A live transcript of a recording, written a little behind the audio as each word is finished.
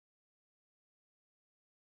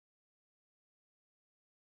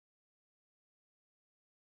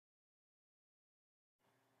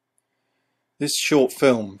This short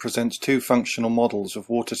film presents two functional models of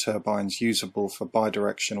water turbines usable for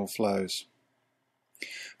bidirectional flows.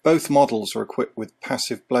 Both models are equipped with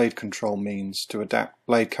passive blade control means to adapt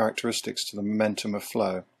blade characteristics to the momentum of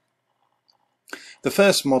flow. The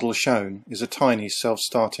first model shown is a tiny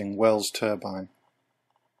self-starting Wells turbine.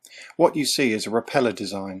 What you see is a repeller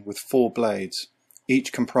design with 4 blades,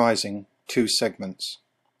 each comprising 2 segments.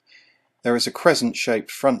 There is a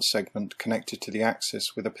crescent-shaped front segment connected to the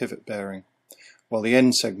axis with a pivot bearing, while the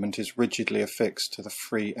end segment is rigidly affixed to the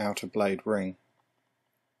free outer blade ring.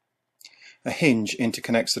 A hinge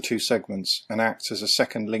interconnects the 2 segments and acts as a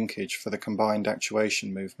second linkage for the combined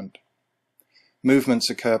actuation movement. Movements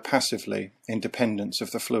occur passively in dependence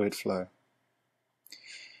of the fluid flow.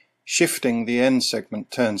 Shifting the end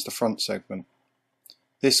segment turns the front segment.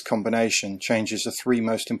 This combination changes the 3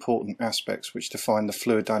 most important aspects which define the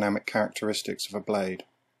fluid dynamic characteristics of a blade: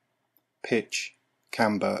 pitch,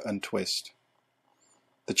 camber and twist.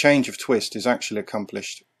 The change of twist is actually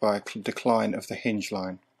accomplished by a decline of the hinge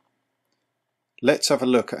line. Let's have a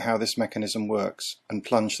look at how this mechanism works and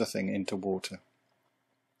plunge the thing into water.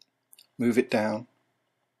 Move it down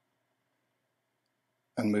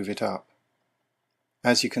and move it up.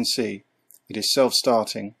 As you can see, it is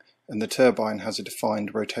self-starting and the turbine has a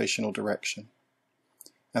defined rotational direction.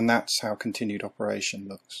 And that's how continued operation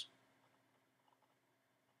looks.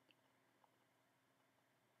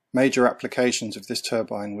 Major applications of this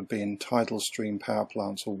turbine would be in tidal stream power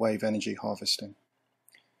plants or wave energy harvesting.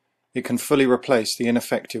 It can fully replace the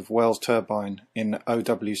ineffective Wells turbine in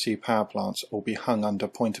OWC power plants or be hung under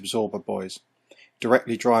point absorber buoys,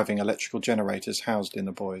 directly driving electrical generators housed in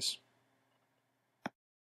the buoys.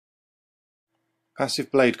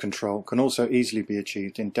 Passive blade control can also easily be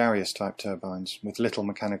achieved in Darrieus type turbines with little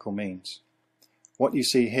mechanical means. What you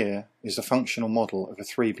see here is a functional model of a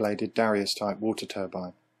 3-bladed Darrieus type water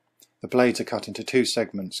turbine. The blades are cut into 2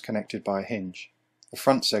 segments connected by a hinge. The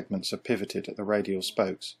front segments are pivoted at the radial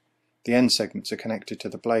spokes. The end segments are connected to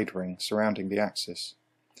the blade ring surrounding the axis.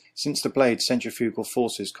 Since the blade's centrifugal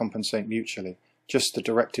forces compensate mutually, just the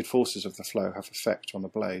directed forces of the flow have effect on the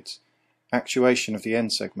blades. Actuation of the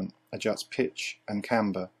end segment adjusts pitch and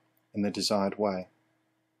camber in the desired way.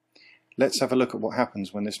 Let's have a look at what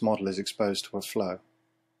happens when this model is exposed to a flow.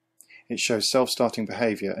 It shows self-starting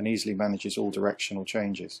behaviour and easily manages all directional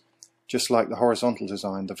changes. Just like the horizontal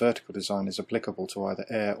design, the vertical design is applicable to either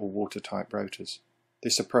air or water type rotors.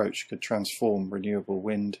 This approach could transform renewable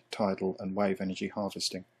wind, tidal and wave energy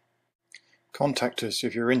harvesting. Contact us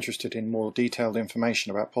if you're interested in more detailed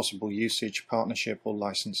information about possible usage, partnership or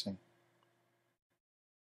licensing.